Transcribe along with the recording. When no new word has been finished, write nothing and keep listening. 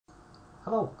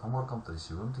Hello and welcome to this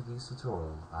Ubuntu Geeks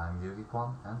tutorial. I'm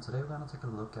Yugi-Kwan and today we're going to take a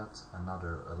look at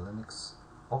another Linux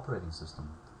operating system.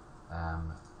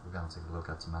 We're going to take a look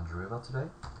at Mandriva today.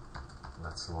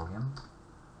 Let's log in.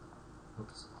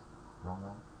 Oops, wrong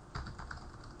one.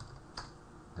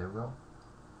 There we go.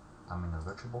 I'm in a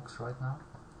VirtualBox right now.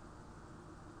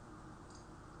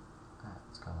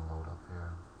 It's going to load up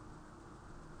here.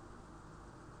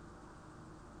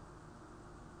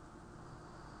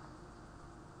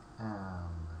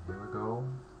 And here we go.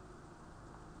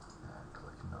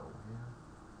 Click no here.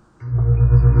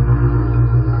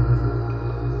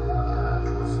 Yeah,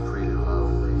 it was pretty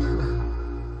lovely.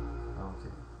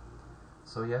 Okay.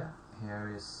 So yeah,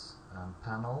 here is a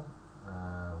panel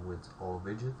with all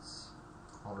widgets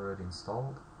already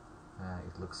installed.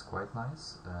 It looks quite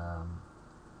nice.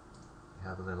 You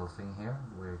have a little thing here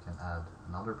where you can add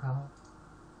another panel.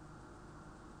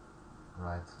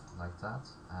 Right, like that,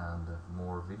 and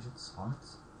more widgets on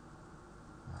it.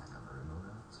 I'm gonna remove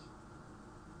it.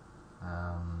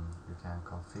 You can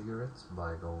configure it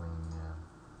by going.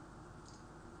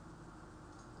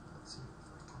 Let's see if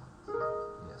I can.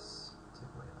 Yes,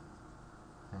 take away that.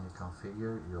 And you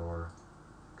configure your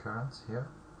current here.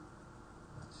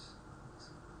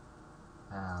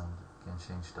 And you can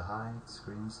change the height,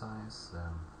 screen size,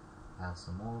 add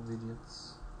some more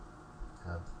widgets,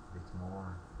 have a bit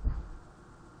more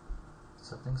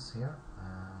settings here.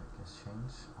 You can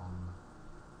change on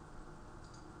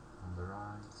the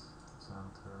right,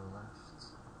 center, left,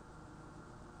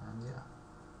 and yeah.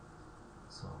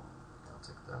 So I'll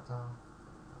take that out,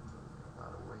 move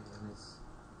that away a bit.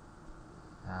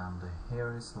 And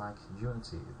here is like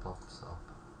Unity, it pops up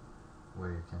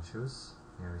where you can choose.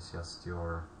 Here is just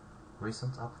your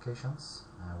recent applications,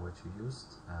 what you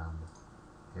used, and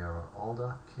here are all the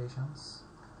applications.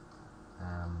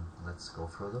 Let's go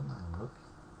through them and look.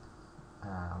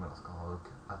 I'm also going to look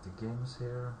at the games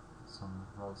here, some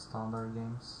old standard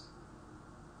games.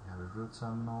 We have a root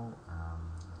terminal.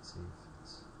 Let's see if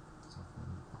it's something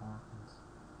important.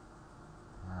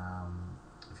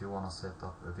 If you want to set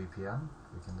up a VPN,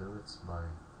 you can do it by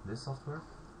this software.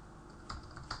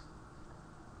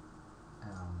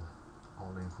 And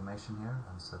all the information here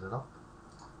and set it up.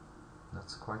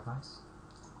 That's quite nice.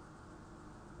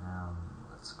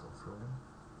 Let's go through them.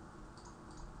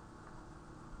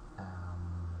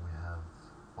 We have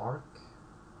Arc,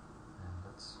 and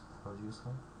that's quite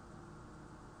useful.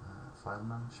 File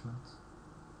management,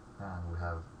 and we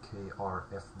have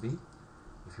KRFB.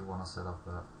 If you want to set up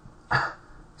a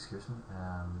excuse me,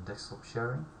 desktop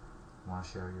sharing, you want to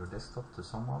share your desktop to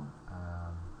someone.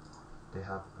 They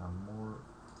have a more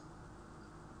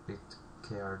bit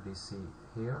KRDC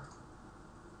here.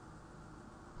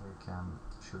 You can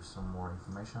choose some more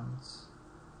information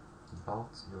about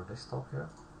your desktop here.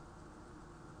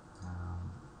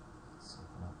 Let's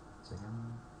open up it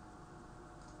again.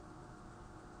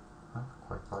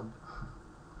 Quite bugged.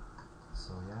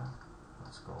 So yeah,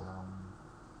 let's scroll down.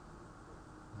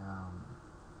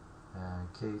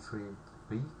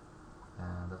 K3B,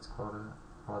 that's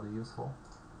quite useful.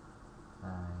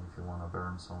 If you want to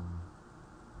burn some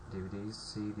DVDs,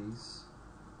 CDs,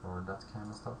 or that kind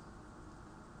of stuff.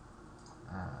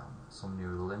 Some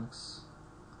new Linux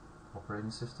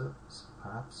operating systems,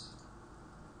 perhaps.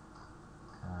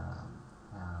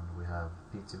 And we have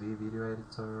PTV video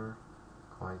editor,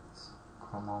 quite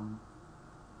common.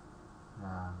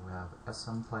 We have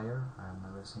SM player, I've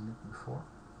never seen it before.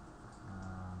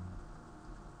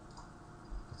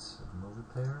 It's a movie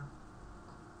player.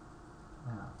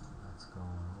 Let's go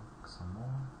look some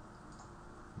more.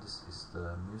 This is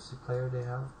the music player they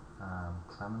have,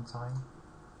 Clementine.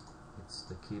 It's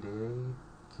the KDE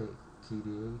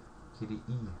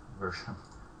version.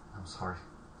 I'm sorry.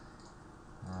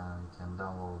 You can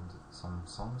download some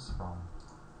songs from,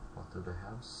 what do they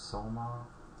have? Soma,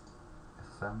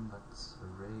 FM, that's a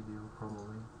radio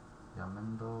probably,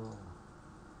 Yamendo,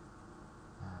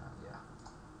 yeah.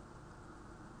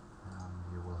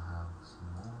 You will have some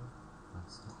more.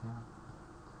 Let's look here.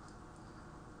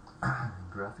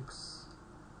 Graphics.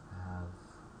 I have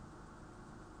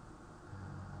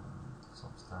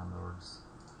some standards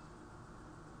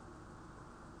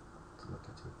to look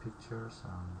at your pictures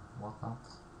and whatnot.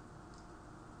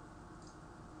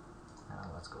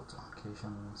 Let's go to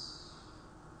applications.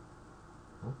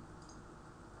 Oh,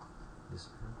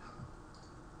 disappeared.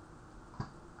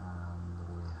 And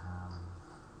we have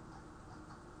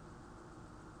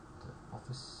the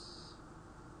Office.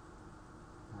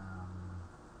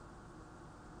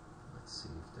 Let's see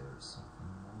if there's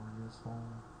something more useful.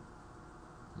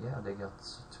 Yeah, they got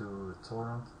to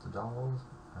torrent to download.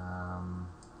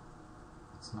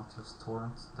 it's not just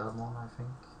torrent, that one I think.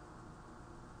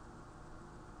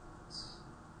 It's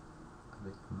a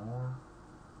bit more.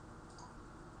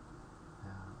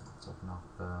 Let's open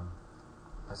up.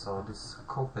 I saw this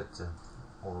Copet,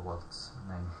 or what its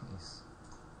name is,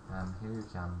 and here you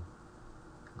can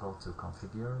go to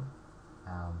configure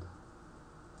and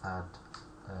add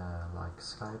like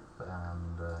Skype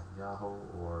and Yahoo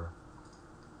or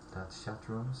that chat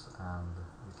rooms, and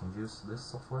you can use this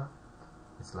software.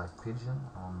 It's like Pigeon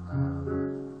on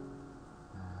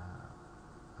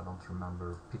I don't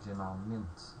remember, Pigeon on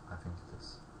Mint I think it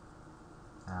is,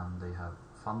 and they have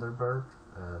Thunderbird,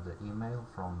 the email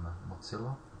from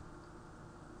Mozilla.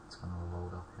 It's gonna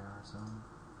load up here soon,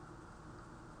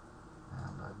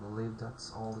 and I believe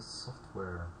that's all the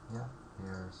software. Yeah,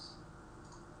 here's,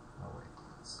 oh wait,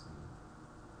 let's see,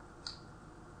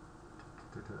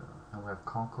 and we have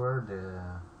Conqueror,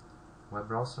 the web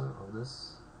browser of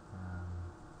this.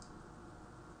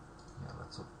 Yeah,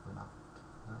 let's open up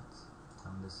that,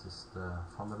 and this is the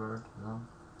Thunderbird. You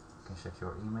can check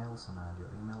your emails and add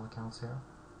your email accounts here.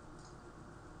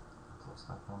 Close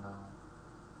that one down,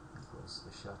 and close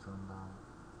the chat room down.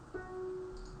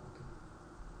 Okay.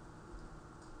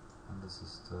 And this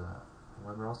is the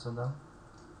web browser then,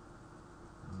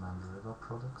 Mandriva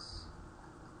products.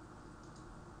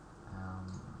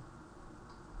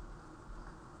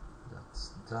 That's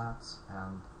that,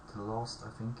 and the last I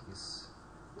think is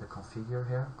the configure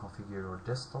here. Configure your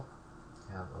desktop.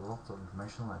 You have a lot of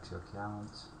information like your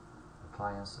account,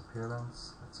 appliance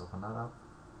appearance. Let's open that up.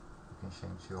 You can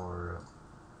change your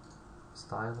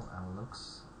style and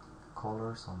looks,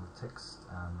 colors on the text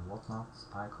and whatnot,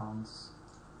 icons,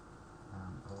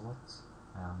 and a lot.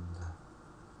 And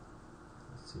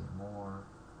let's see more.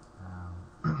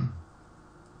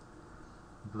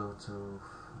 Bluetooth,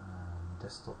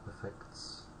 desktop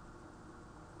effects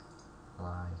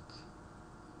like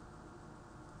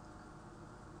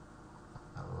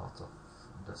a lot of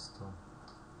desktop,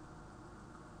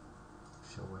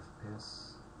 show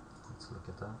FPS. Let's look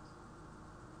at that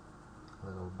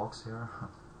little box here.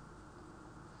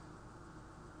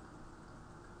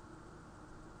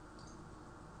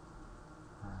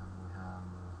 And we have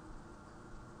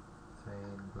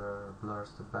fade, blur,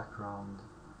 blurs the background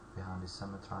behind the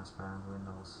semi-transparent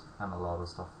windows, and a lot of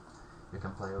stuff you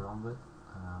can play around with.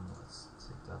 Let's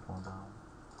take that one down.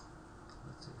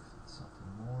 Let's see if it's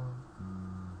something more.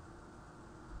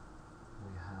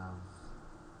 We have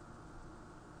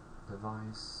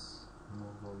device,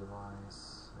 movable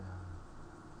device,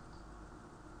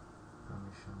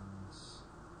 permissions,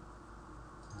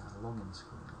 login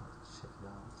screen. Let's check it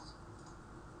out.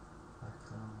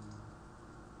 Background.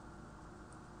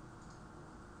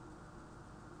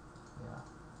 Yeah.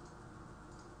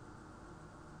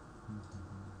 You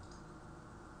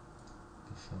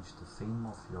can change the theme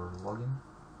of your login.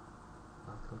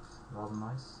 That looks rather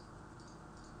nice.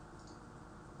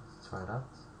 Let's try that.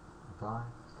 Apply.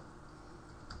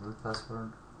 Root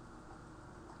password.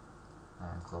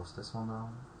 And close this one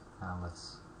down. And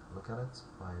let's look at it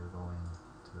by going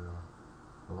to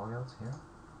logout here.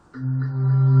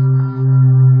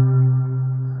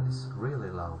 That is really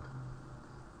loud.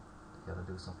 You gotta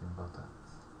do something about that.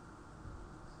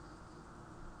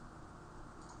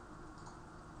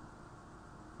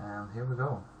 And here we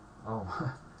go. Oh,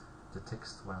 the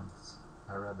text went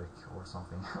Arabic or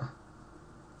something.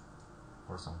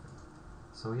 Or something.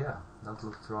 So yeah, that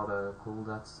looked rather cool,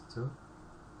 that too.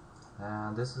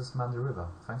 And this is Mandriva.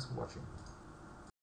 Thanks for watching.